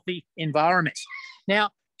keep a healthy environment.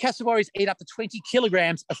 Now, cassowaries eat up to 20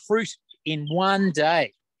 kilograms of fruit in one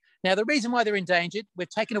day. Now, the reason why they're endangered, we've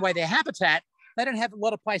taken away their habitat. They don't have a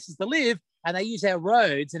lot of places to live, and they use our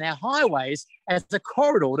roads and our highways as a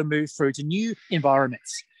corridor to move through to new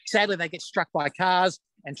environments. Sadly, they get struck by cars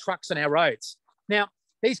and trucks on our roads. Now,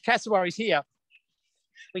 these cassowaries here,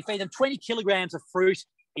 we feed them 20 kilograms of fruit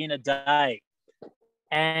in a day.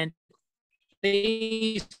 And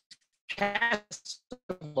these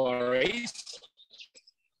cassowaries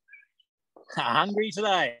are hungry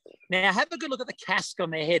today. Now, have a good look at the casque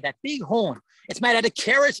on their head, that big horn. It's made out of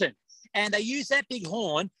keratin. And they use that big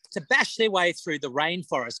horn to bash their way through the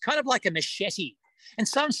rainforest, kind of like a machete. And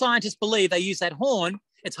some scientists believe they use that horn,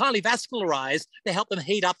 it's highly vascularized, to help them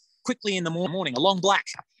heat up quickly in the morning, a long black.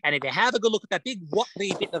 And if you have a good look at that big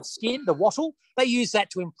wattly bit of skin, the wattle, they use that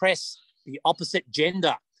to impress the opposite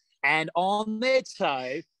gender. And on their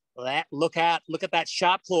toe, look at that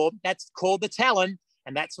sharp claw, that's called the talon,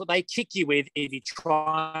 and that's what they kick you with if you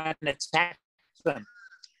try and attack them.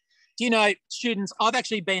 Do you know, students, I've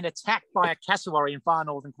actually been attacked by a cassowary in far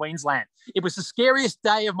northern Queensland. It was the scariest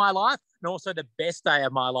day of my life and also the best day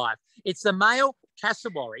of my life. It's the male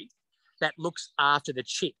cassowary that looks after the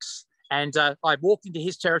chicks. And I walked into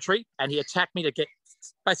his territory and he attacked me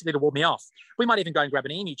to ward me off. We might even go and grab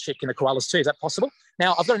an emu chick in the koalas too. Is that possible?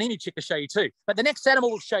 Now, I've got an emu chick to show you too. But the next animal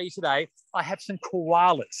we'll show you today, I have some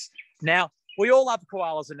koalas. Now, we all love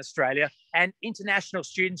koalas in Australia, and international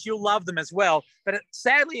students, you'll love them as well. But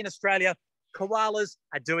sadly in Australia, koalas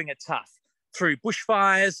are doing it tough. Through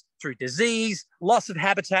bushfires, through disease, loss of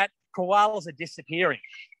habitat, koalas are disappearing.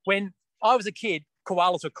 When I was a kid,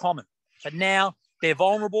 koalas were common, but now they're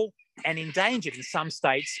vulnerable and endangered in some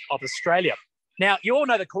states of Australia. Now, you all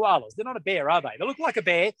know the koalas. They're not a bear, are they? They look like a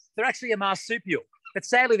bear. They're actually a marsupial. But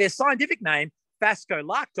sadly, their scientific name,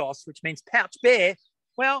 Phascolarctos, which means pouch bear,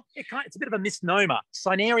 well, it's a bit of a misnomer.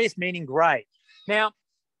 Cinereus meaning grey. Now,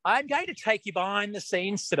 I'm going to take you behind the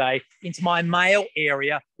scenes today into my male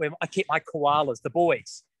area where I keep my koalas, the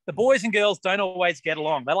boys. The boys and girls don't always get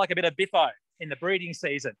along. They like a bit of biffo in the breeding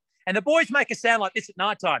season. And the boys make a sound like this at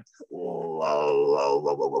nighttime.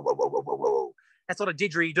 That's what a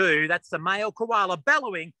didgeridoo. That's the male koala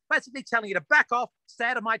bellowing, basically telling you to back off, stay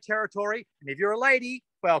out of my territory. And if you're a lady,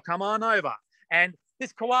 well, come on over. And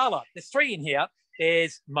this koala, there's three in here.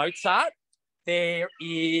 There's Mozart, there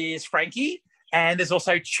is Frankie, and there's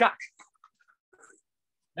also Chuck.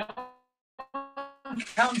 No one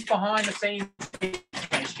comes behind the scenes,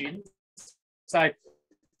 students. So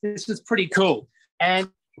this is pretty cool.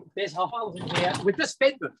 And there's koalas in here. We've just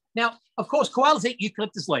fed them. Now, of course, koalas eat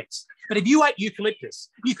eucalyptus leaves. But if you ate eucalyptus,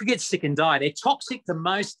 you could get sick and die. They're toxic to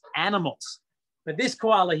most animals. But this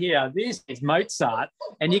koala here, this is Mozart.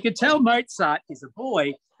 And you can tell Mozart is a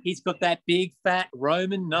boy. He's got that big, fat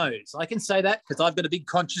Roman nose. I can say that because I've got a big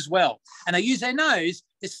conch as well. And they use their nose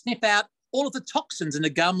to sniff out all of the toxins in the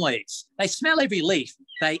gum leaves. They smell every leaf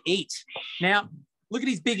they eat. Now, look at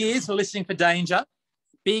his big ears for listening for danger,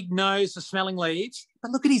 big nose for smelling leaves. But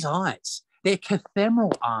look at his eyes. They're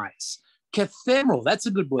cathemeral eyes. Cathemeral, that's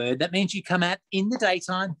a good word. That means you come out in the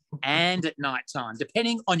daytime and at nighttime,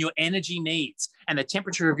 depending on your energy needs and the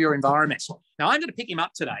temperature of your environment. Now, I'm going to pick him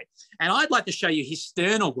up today, and I'd like to show you his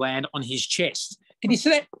sternal gland on his chest. Can you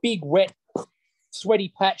see that big, wet,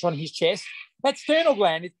 sweaty patch on his chest? That sternal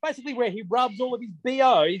gland is basically where he rubs all of his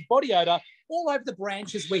BO, his body odor, all over the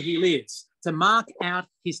branches where he lives to mark out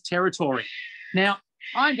his territory. Now,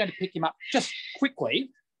 I'm going to pick him up just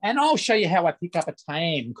quickly, and I'll show you how I pick up a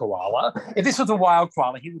tame koala. If this was a wild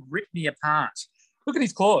koala, he would rip me apart. Look at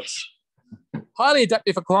his claws. Highly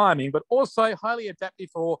adaptive for climbing, but also highly adaptive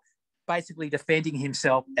for basically defending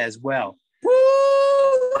himself as well.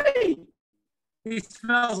 Woo-wee! He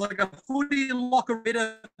smells like a footy lock, a bit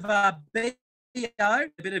of BO, a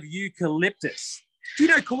bit of eucalyptus. Do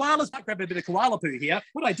you know koalas? I grab a bit of koala poo here.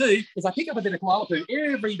 What I do is I pick up a bit of koala poo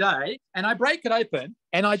every day and I break it open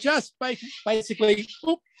and I just basically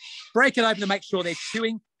break it open to make sure they're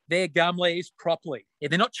chewing their gum leaves properly.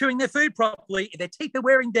 If they're not chewing their food properly, if their teeth are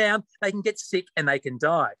wearing down, they can get sick and they can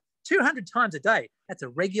die. 200 times a day. That's a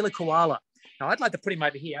regular koala. Now, I'd like to put him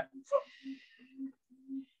over here.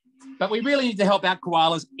 But we really need to help out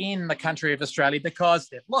koalas in the country of Australia because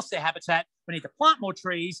they've lost their habitat. We need to plant more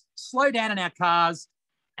trees, slow down in our cars,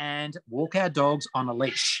 and walk our dogs on a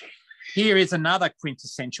leash. Here is another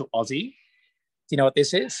quintessential Aussie. Do you know what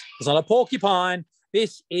this is? It's not a porcupine.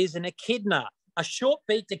 This is an echidna, a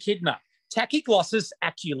short-beaked echidna, Tachyglossus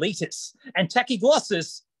aculeatus. And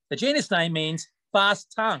Tachyglossus, the genus name, means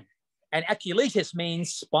fast tongue, and aculeatus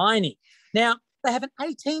means spiny. Now, they have an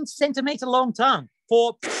 18-centimetre long tongue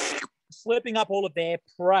for slurping up all of their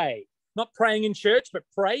prey. not praying in church, but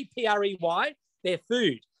prey, P-R-E-Y, their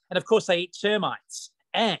food. And of course, they eat termites,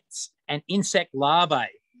 ants, and insect larvae.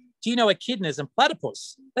 Do you know echidnas and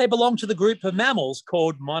platypus? They belong to the group of mammals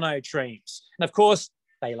called monotremes. And of course,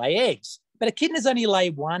 they lay eggs. But echidnas only lay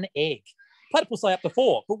one egg. Platypus lay up to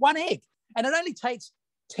 4, but one egg. And it only takes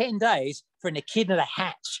 10 days for an echidna to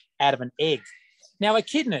hatch out of an egg. Now,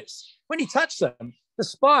 echidnas, when you touch them, the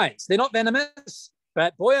spines, they're not venomous,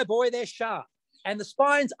 but boy, oh boy, they're sharp. And the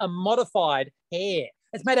spines are modified hair.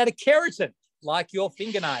 It's made out of keratin, like your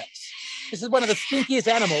fingernails. This is one of the stinkiest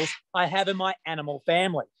animals I have in my animal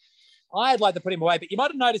family. I'd like to put him away, but you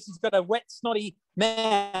might have noticed he's got a wet, snotty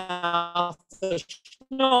mouth. The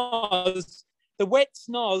wet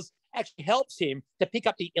snoz actually helps him to pick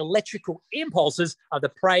up the electrical impulses of the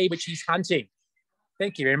prey which he's hunting.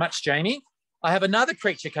 Thank you very much, Jamie. I have another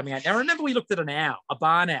creature coming out. Now, remember we looked at an owl, a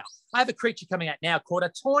barn owl. I have a creature coming out now called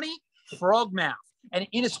a tawny frogmouth. And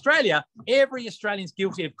in Australia, every Australian's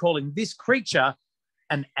guilty of calling this creature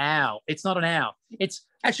an owl. It's not an owl. It's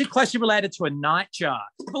actually closely related to a nightjar.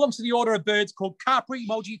 It belongs to the order of birds called Capri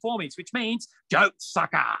multiformes, which means goat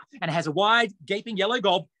sucker, and it has a wide, gaping yellow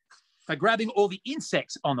gob for grabbing all the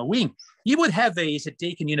insects on the wing. You would have these at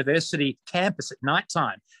Deakin University campus at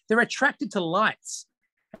nighttime. They're attracted to lights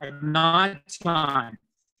at nighttime,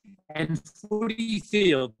 and sporting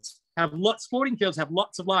fields have lots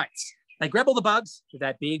of lights. They grab all the bugs with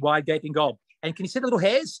that big, wide, gaping gob. And can you see the little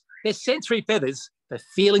hairs? They're sensory feathers for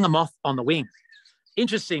feeling a moth on the wing.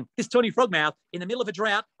 Interesting, this tawny frogmouth, in the middle of a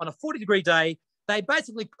drought on a 40-degree day, they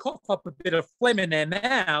basically cough up a bit of phlegm in their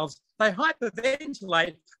mouths, they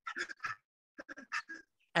hyperventilate,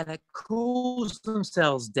 and it cools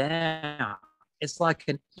themselves down. It's like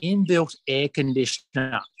an inbuilt air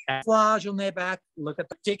conditioner. Camouflage on their back, look at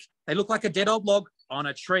the tick. They look like a dead old log on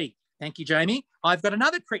a tree. Thank you, Jamie. I've got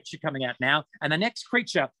another creature coming out now, and the next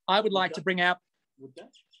creature I would like to bring out,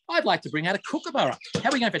 I'd like to bring out a kookaburra. How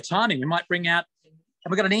are we going for timing? We might bring out, and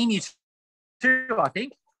we've got an emu too, I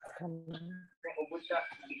think.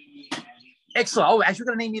 Excellent. Oh, actually, we've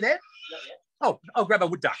got an emu there? Oh, I'll grab a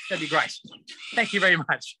wood duck. That'd be great. Thank you very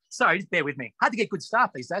much. Sorry, just bear with me. Hard to get good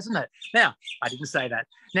staff these days, isn't it? Now, I didn't say that.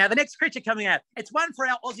 Now, the next creature coming out, it's one for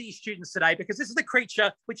our Aussie students today because this is the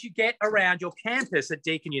creature which you get around your campus at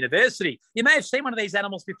Deakin University. You may have seen one of these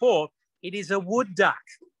animals before. It is a wood duck.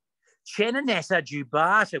 Chenonessa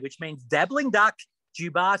jubata, which means dabbling duck.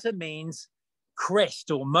 Jubata means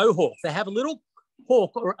crest or mohawk. They have a little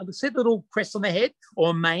hawk or a little crest on their head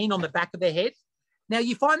or mane on the back of their head. Now,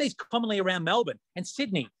 you find these commonly around Melbourne and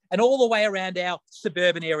Sydney and all the way around our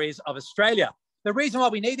suburban areas of Australia. The reason why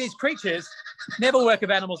we need these creatures, never work of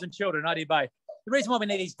animals and children, I do both. The reason why we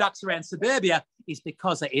need these ducks around suburbia is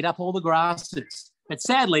because they eat up all the grasses. But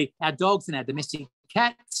sadly, our dogs and our domestic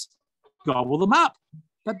cats gobble them up.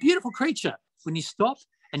 A beautiful creature. When you stop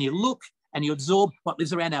and you look and you absorb what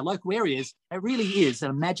lives around our local areas, it really is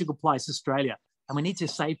a magical place, Australia. And we need to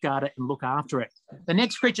safeguard it and look after it. The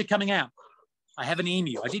next creature coming out, I have an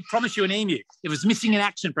emu. I did promise you an emu. It was missing in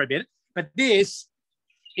action for a bit, but this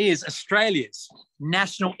is Australia's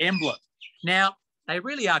national emblem. Now, they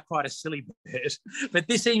really are quite a silly bird, but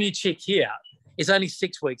this emu chick here is only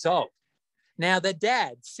 6 weeks old. Now, the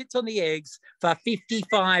dad sits on the eggs for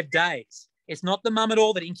 55 days. It's not the mum at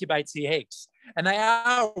all that incubates the eggs. And they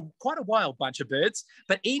are quite a wild bunch of birds,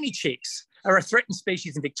 but emu chicks are a threatened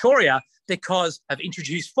species in Victoria because of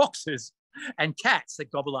introduced foxes and cats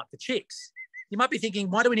that gobble up the chicks. You might be thinking,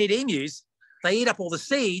 why do we need emus? They eat up all the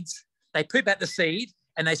seeds, they poop out the seed,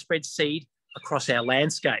 and they spread seed across our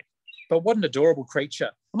landscape. But what an adorable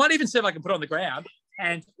creature. I might even see if I can put her on the ground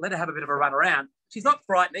and let her have a bit of a run around. She's not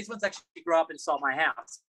frightened. These ones actually grow up inside my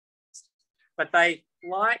house. But they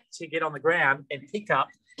like to get on the ground and pick up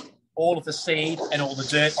all of the seed and all the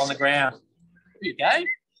dirt on the ground. There you go.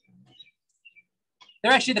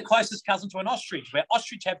 They're actually the closest cousin to an ostrich, where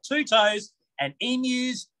ostrich have 2 toes and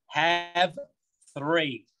emus have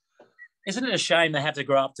 3. Isn't it a shame they have to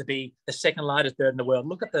grow up to be the second largest bird in the world?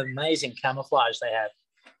 Look at the amazing camouflage they have.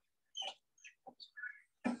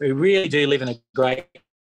 We really do live in a great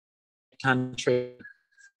country.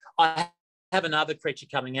 I have another creature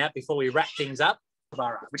coming out before we wrap things up.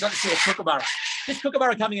 We've got to see a kookaburra. This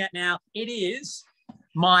kookaburra coming out now, it is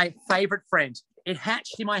my favourite friend. It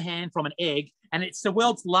hatched in my hand from an egg, and it's the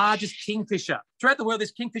world's largest kingfisher. Throughout the world,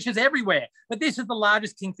 there's kingfishers everywhere, but this is the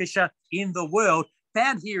largest kingfisher in the world,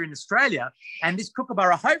 found here in Australia. And this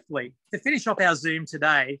kookaburra, hopefully, to finish off our Zoom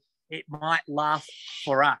today, it might laugh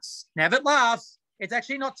for us. Now, if it laughs, it's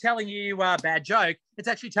actually not telling you a bad joke. It's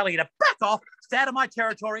actually telling you to back off, stay out of my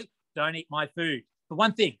territory, don't eat my food. But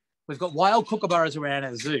one thing, we've got wild kookaburras around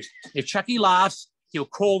our zoo. If Chucky laughs, he'll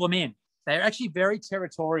call them in. They're actually very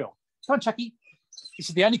territorial. Come on, Chucky. This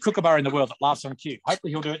is the only kookaburra in the world that laughs on cue.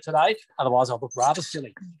 Hopefully he'll do it today. Otherwise, I'll look rather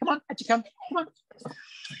silly. Come on, out you come. Come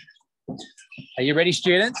on. Are you ready,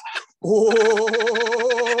 students? Oh,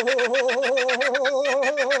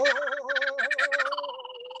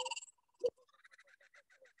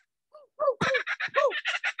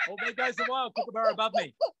 there goes the wild kookaburra above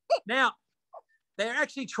me. Now, they're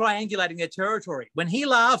actually triangulating their territory. When he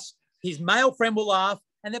laughs, his male friend will laugh,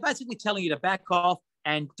 and they're basically telling you to back off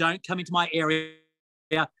and don't come into my area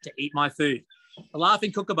to eat my food. The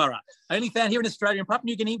laughing kookaburra, only found here in Australia and Papua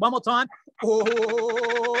New Guinea. One more time.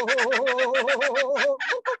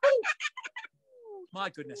 My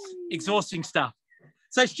goodness, exhausting stuff.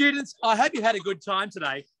 So students, I hope you had a good time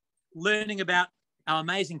today learning about our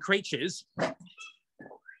amazing creatures.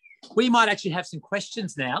 We might actually have some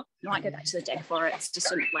questions now. I might go back to the deck for it. It's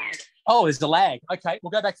just a lag. Oh, there's a lag. Okay,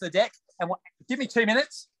 we'll go back to the deck. And give me 2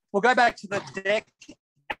 minutes. We'll go back to the deck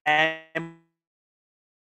and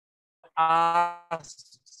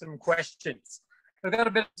ask some questions. We've got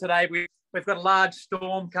a bit today. We've got a large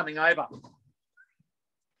storm coming over.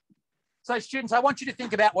 So students, I want you to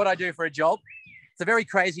think about what I do for a job. It's a very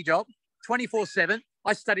crazy job, 24/7.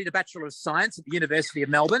 I studied a Bachelor of Science at the University of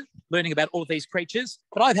Melbourne, learning about all of these creatures,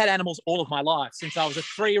 but I've had animals all of my life since I was a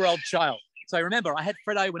 3-year-old child. So remember, I had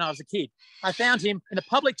Fredo when I was a kid. I found him in the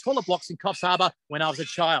public toilet blocks in Coffs Harbour when I was a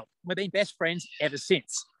child. We've been best friends ever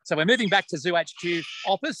since. So we're moving back to Zoo HQ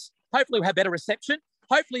office. Hopefully we'll have better reception.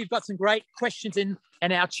 Hopefully you've got some great questions in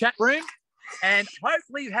our chat room. And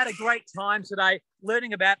hopefully you've had a great time today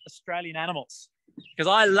learning about Australian animals, because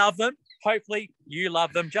I love them. Hopefully you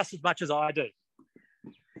love them just as much as I do.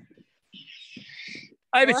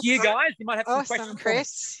 Over to you guys. You might have some questions. Awesome,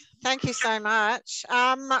 Chris. Thank you so much.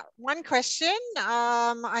 One question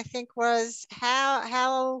I think was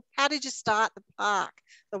how did you start the park,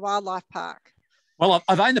 the wildlife park? Well,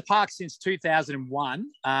 I've owned the park since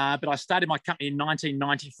 2001, but I started my company in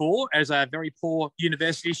 1994 as a very poor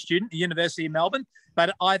university student at the University of Melbourne.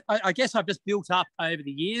 But I guess I've just built up over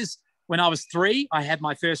the years. When I was 3, I had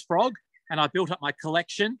my first frog, and I built up my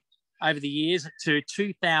collection over the years to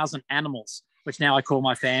 2,000 animals, which now I call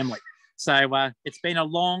my family. So it's been a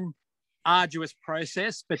long, arduous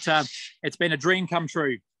process, but it's been a dream come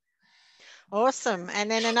true. Awesome.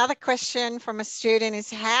 And then another question from a student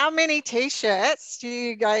is, how many T-shirts do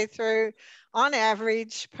you go through on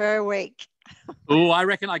average per week? Oh, I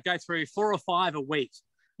reckon I go through 4 or 5 a week.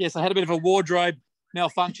 Yes, I had a bit of a wardrobe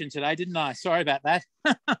malfunction today, didn't I? Sorry about that.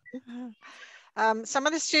 Some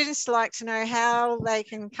of the students like to know how they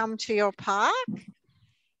can come to your park.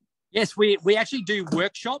 Yes, we actually do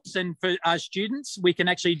workshops, and for our students, we can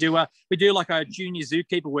actually do like a junior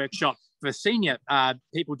zookeeper workshop for senior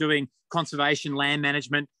people doing conservation, land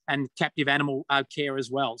management, and captive animal care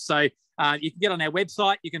as well. So you can get on our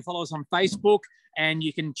website, you can follow us on Facebook, and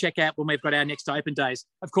you can check out when we've got our next open days.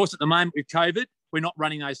 Of course, at the moment with COVID, we're not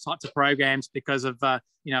running those types of programs because of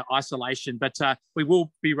isolation, but we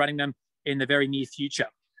will be running them in the very near future.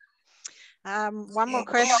 One more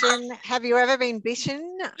question. Have you ever been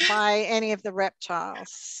bitten by any of the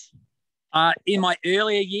reptiles? In my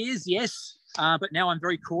earlier years, yes. But now I'm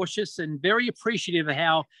very cautious and very appreciative of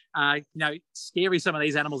how scary some of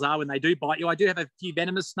these animals are when they do bite you. I do have a few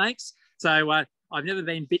venomous snakes. So I've never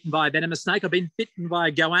been bitten by a venomous snake. I've been bitten by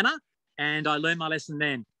a goanna, and I learned my lesson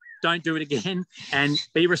then. Don't do it again, and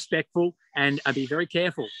be respectful and be very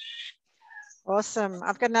careful. Awesome.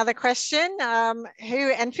 I've got another question.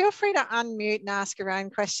 And feel free to unmute and ask your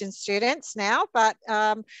own questions, students, now, but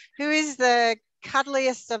who is the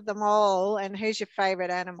cuddliest of them all, and who's your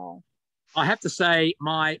favourite animal? I have to say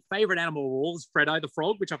my favourite animal is Fredo the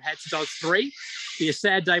frog, which I've had since I was 3. It'll be a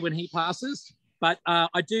sad day when he passes. But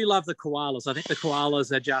I do love the koalas. I think the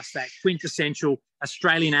koalas are just that quintessential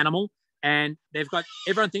Australian animal. And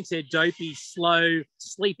everyone thinks they're dopey, slow,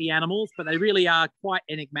 sleepy animals, but they really are quite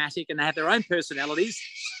enigmatic, and they have their own personalities.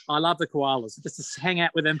 I love the koalas. Just to hang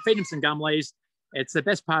out with them, feed them some gum leaves. It's the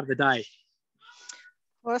best part of the day.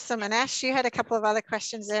 Awesome. And Ash, you had a couple of other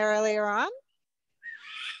questions there earlier on.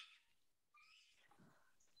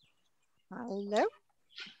 Hello.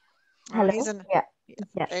 Hello.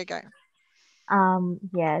 Yeah. There you go.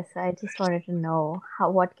 Yes, I just wanted to know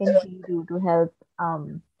what can we do to help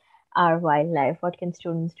our wildlife? What can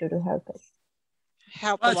students do to help us?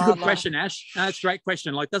 That's a good question, Ash. That's a great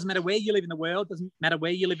question. Like, doesn't matter where you live in the world, doesn't matter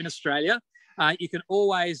where you live in Australia. You can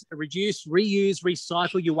always reduce, reuse,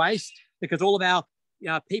 recycle your waste, because all of our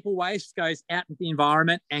people waste goes out into the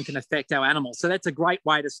environment and can affect our animals. So that's a great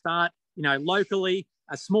way to start. Locally,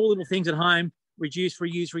 small little things at home reduce,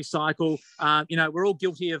 reuse, recycle. You know, we're all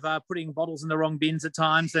guilty of putting bottles in the wrong bins at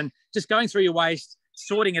times, and just going through your waste,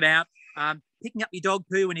 sorting it out, picking up your dog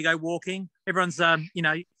poo when you go walking. Everyone's, you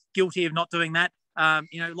know, guilty of not doing that.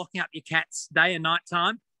 You know, locking up your cats day and night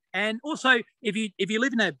time. And also, if you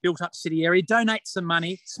live in a built-up city area, donate some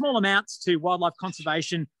money, small amounts, to wildlife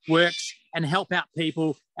conservation works and help out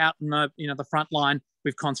people out in the, you know, the front line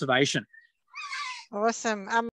with conservation. Awesome.